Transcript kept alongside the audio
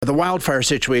The wildfire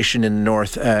situation in the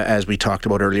north, as we talked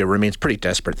about earlier, remains pretty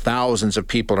desperate. Thousands of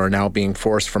people are now being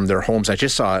forced from their homes. I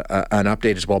just saw an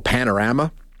update as well.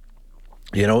 Panorama,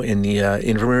 in the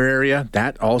Invermere area,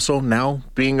 that also now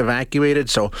being evacuated.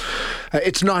 So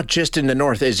it's not just in the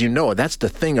north, as you know. That's the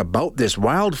thing about this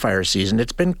wildfire season.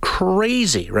 It's been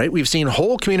crazy, right? We've seen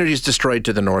whole communities destroyed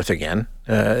to the north again.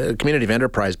 Community of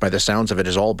Enterprise, by the sounds of it,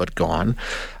 is all but gone.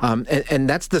 And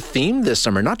that's the theme this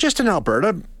summer, not just in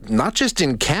Alberta, not just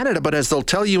in Canada, but as they'll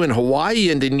tell you in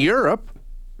Hawaii and in Europe.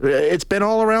 It's been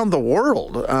all around the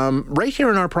world. Right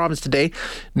here in our province today,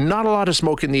 not a lot of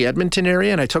smoke in the Edmonton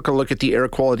area, and I took a look at the air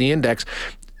quality index.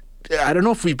 I don't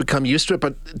know if we've become used to it,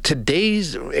 but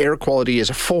today's air quality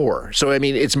is a 4. So,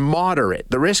 it's moderate.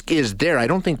 The risk is there. I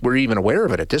don't think we're even aware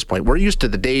of it at this point. We're used to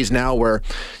the days now where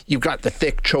you've got the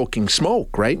thick, choking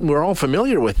smoke, right? And we're all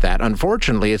familiar with that.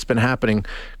 Unfortunately, it's been happening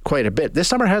quite a bit. This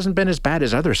summer hasn't been as bad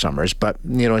as other summers, but,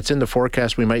 it's in the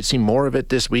forecast. We might see more of it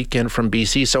this weekend from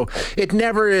BC. So it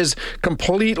never is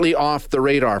completely off the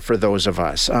radar for those of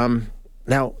us.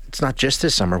 Now, it's not just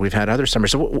this summer. We've had other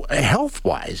summers. So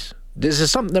health-wise, this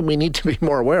is something that we need to be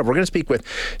more aware of. We're going to speak with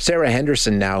Sarah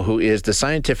Henderson now, who is the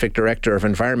Scientific Director of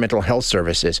Environmental Health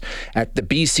Services at the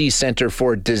BC Centre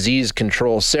for Disease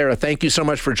Control. Sarah, thank you so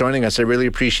much for joining us. I really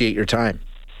appreciate your time.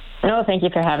 No, thank you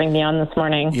for having me on this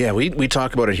morning. Yeah, we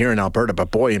talk about it here in Alberta,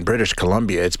 but boy, in British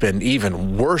Columbia, it's been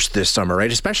even worse this summer,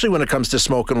 right? Especially when it comes to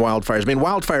smoke and wildfires.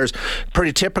 Wildfires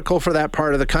pretty typical for that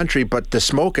part of the country, but the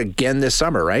smoke again this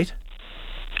summer, right?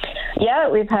 Yeah,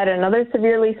 we've had another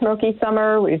severely smoky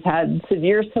summer. We've had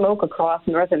severe smoke across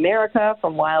North America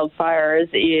from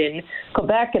wildfires in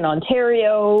Quebec and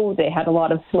Ontario. They had a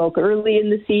lot of smoke early in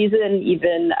the season,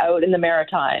 even out in the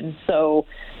Maritimes. So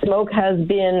smoke has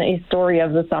been a story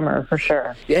of the summer for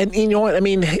sure. And you know what?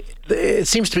 It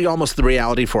seems to be almost the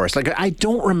reality for us. I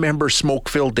don't remember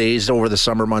smoke-filled days over the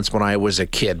summer months when I was a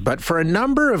kid, but for a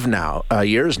number of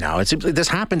years now, it seems like this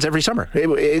happens every summer.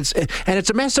 It's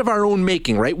a mess of our own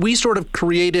making, right? We sort of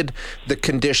created the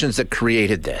conditions that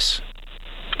created this.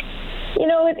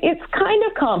 It's kind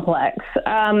of complex.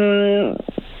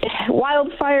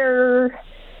 Wildfire,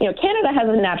 Canada has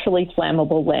a naturally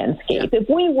flammable landscape. Yeah. If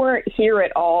we weren't here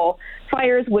at all,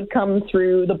 fires would come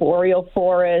through the boreal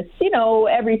forest,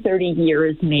 every 30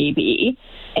 years maybe.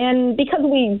 And because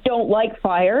we don't like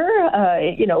fire,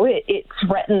 it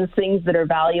threatens things that are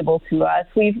valuable to us.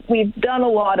 We've done a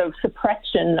lot of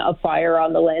suppression of fire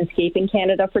on the landscape in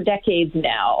Canada for decades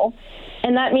now.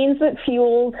 And that means that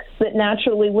fuels that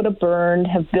naturally would have burned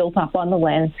have built up on the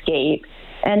landscape.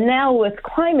 And now with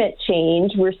climate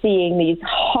change, we're seeing these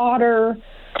hotter,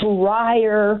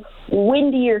 drier,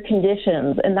 windier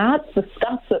conditions, and that's the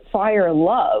stuff that fire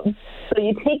loves. So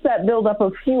you take that buildup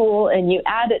of fuel and you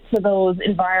add it to those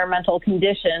environmental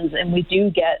conditions, and we do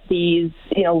get these,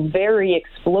 very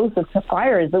explosive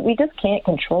fires that we just can't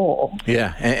control.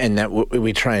 Yeah, and that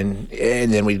we try and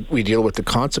then we deal with the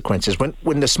consequences.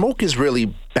 When the smoke is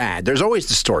really bad, there's always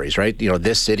the stories, right?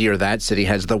 This city or that city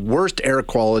has the worst air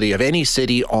quality of any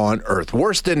city on Earth,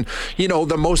 worse than,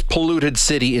 the most polluted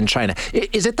city in China.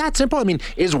 Is it that simple?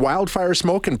 Is wildfire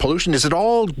smoke and pollution, is it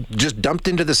all just dumped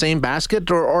into the same basket,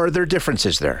 or are there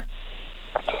differences there?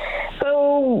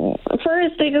 So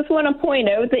first, I just want to point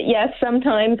out that, yes,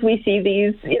 sometimes we see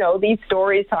these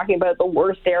stories talking about the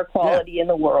worst air quality in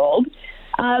the world.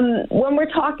 When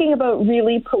we're talking about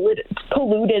really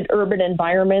polluted urban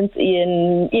environments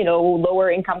in,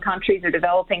 lower income countries or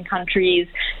developing countries,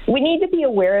 we need to be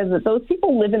aware that those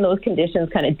people live in those conditions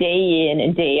kind of day in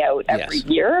and day out every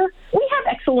year. We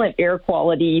have excellent air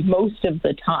quality most of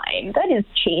the time. That is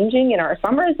changing in our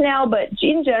summers now, but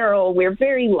in general, we're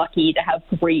very lucky to have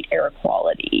great air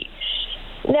quality.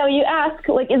 Now, you ask,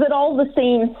 is it all the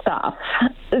same stuff?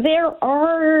 There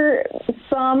are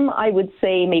some, I would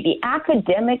say, maybe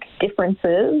academic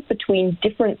differences between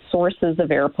different sources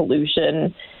of air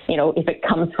pollution. If it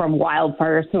comes from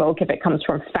wildfire smoke, if it comes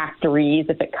from factories,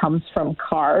 if it comes from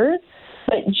cars.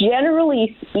 But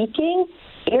generally speaking,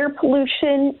 air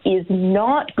pollution is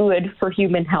not good for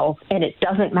human health, and it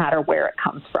doesn't matter where it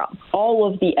comes from.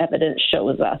 All of the evidence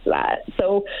shows us that.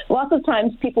 So lots of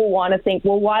times people want to think,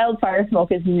 well, wildfire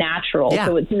smoke is natural,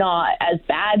 so it's not as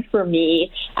bad for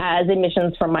me as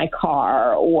emissions from my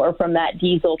car or from that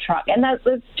diesel truck. And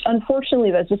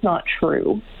unfortunately, that's just not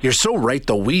true. You're so right,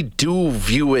 though. We do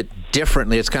view it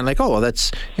differently. It's kind of like,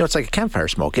 that's, it's like a campfire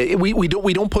smoke. We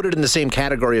don't put it in the same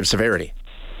category of severity.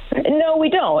 No, we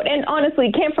don't. And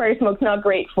honestly, campfire smoke's not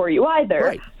great for you either.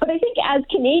 Right. But I think as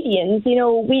Canadians,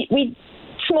 we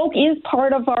smoke is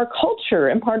part of our culture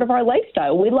and part of our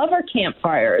lifestyle. We love our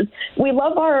campfires. We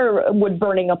love our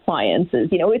wood-burning appliances.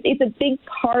 It's a big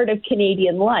part of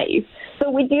Canadian life. So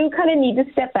we do kind of need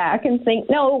to step back and think,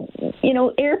 no,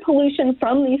 air pollution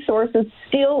from these sources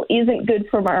still isn't good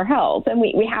for our health, and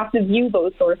we have to view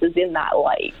those sources in that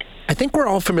light. I think we're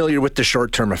all familiar with the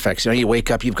short-term effects. You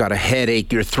wake up, you've got a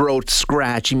headache, your throat's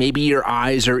scratchy, maybe your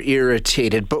eyes are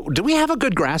irritated. But do we have a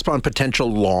good grasp on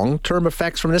potential long-term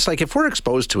effects from this? Like if we're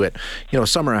exposed to it,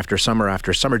 summer after summer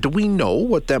after summer, do we know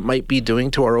what that might be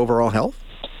doing to our overall health?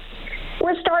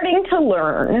 We're starting to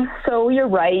learn. So you're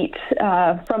right.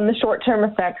 From the short-term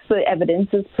effects, the evidence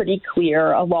is pretty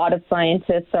clear. A lot of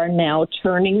scientists are now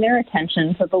turning their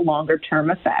attention to the longer-term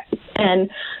effects. And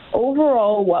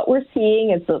overall, what we're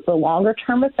seeing is that the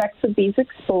longer-term effects of these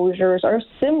exposures are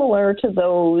similar to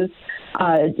those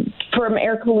from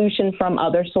air pollution from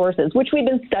other sources, which we've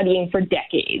been studying for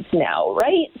decades now,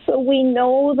 right? So we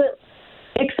know that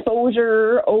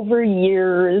exposure over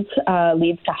years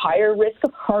leads to higher risk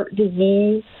of heart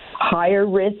disease, higher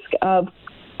risk of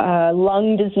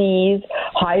lung disease,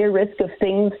 higher risk of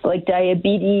things like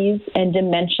diabetes and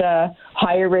dementia,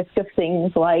 higher risk of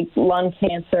things like lung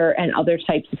cancer and other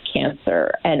types of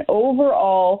cancer. And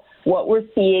overall, what we're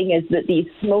seeing is that these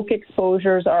smoke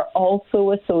exposures are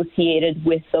also associated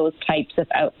with those types of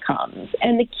outcomes.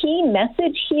 And the key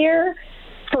message here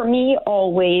for me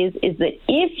always is that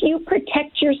if you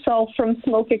protect yourself from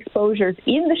smoke exposures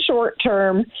in the short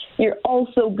term, you're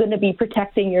also going to be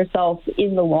protecting yourself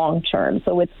in the long term.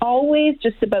 So it's always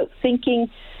just about thinking,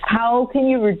 how can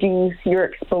you reduce your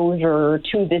exposure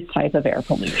to this type of air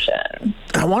pollution?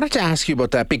 I wanted to ask you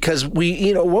about that because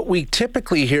what we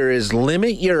typically hear is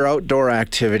limit your outdoor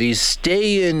activities,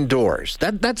 stay indoors.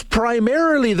 That's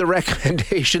primarily the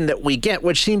recommendation that we get,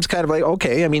 which seems kind of like,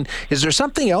 okay, is there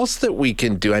something else that we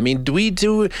can do? Do we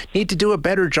need to do a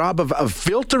better job of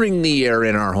filtering the air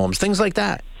in our homes, things like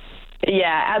that?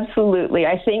 Yeah, absolutely.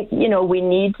 I think, we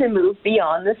need to move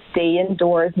beyond the stay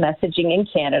indoors messaging in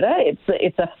Canada.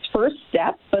 It's a first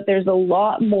step, but there's a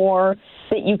lot more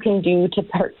that you can do to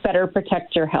better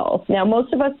protect your health. Now,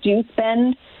 most of us do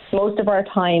spend most of our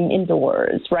time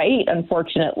indoors, right?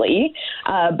 Unfortunately.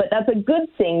 But that's a good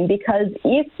thing because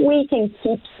if we can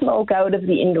keep smoke out of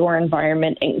the indoor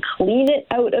environment and clean it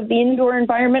out of the indoor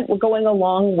environment, we're going a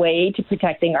long way to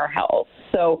protecting our health.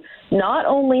 So not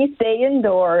only stay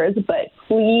indoors, but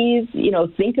please,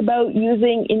 think about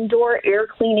using indoor air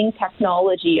cleaning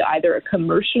technology, either a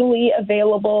commercially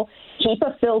available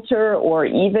HEPA filter or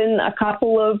even a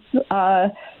couple of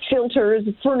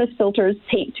furnace filters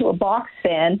taped to a box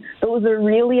fan. Those are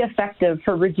really effective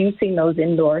for reducing those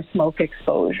indoor smoke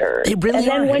exposures. They really and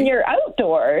then when you're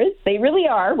outdoors, they really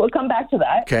are. We'll come back to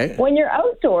that. Okay. When you're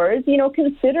outdoors,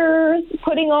 consider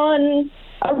putting on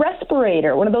a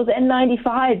respirator, one of those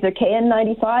N95s or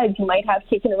KN95s you might have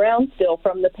kicking around still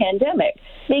from the pandemic.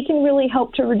 They can really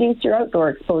help to reduce your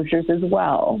outdoor exposures as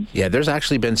well. Yeah, there's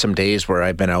actually been some days where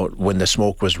I've been out when the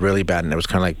smoke was really bad, and it was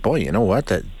kind of like, boy, you know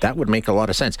what? That would make a lot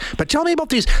of sense. But tell me about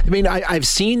these. I've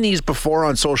seen these before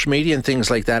on social media and things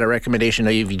like that, a recommendation.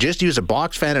 Now, if you just use a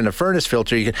box fan and a furnace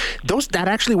filter, that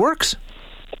actually works.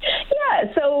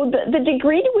 Yeah, so the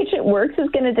degree to which it works is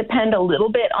going to depend a little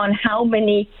bit on how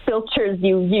many filters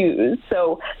you use.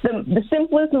 So the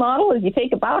simplest model is you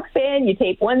take a box fan, you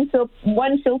tape one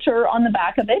filter on the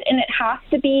back of it, and it has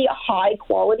to be a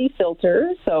high-quality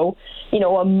filter. So,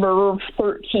 a MERV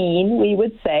 13, we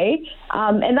would say.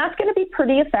 And that's going to be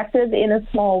pretty effective in a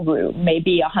small room,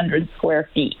 maybe 100 square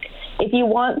feet. If you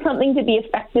want something to be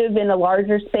effective in a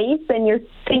larger space, then you're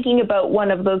thinking about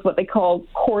one of those what they call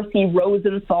Corsi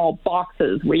Rosenthal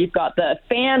boxes, where you've got the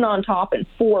fan on top and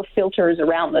 4 filters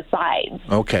around the sides.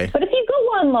 Okay. But if you go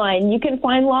online, you can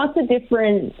find lots of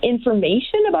different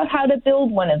information about how to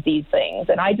build one of these things.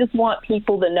 And I just want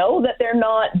people to know that they're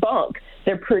not bunk.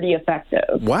 They're pretty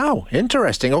effective. Wow,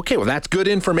 interesting. Okay, well, that's good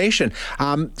information.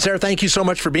 Sarah, thank you so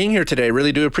much for being here today.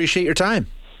 Really do appreciate your time.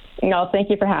 No, thank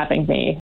you for having me.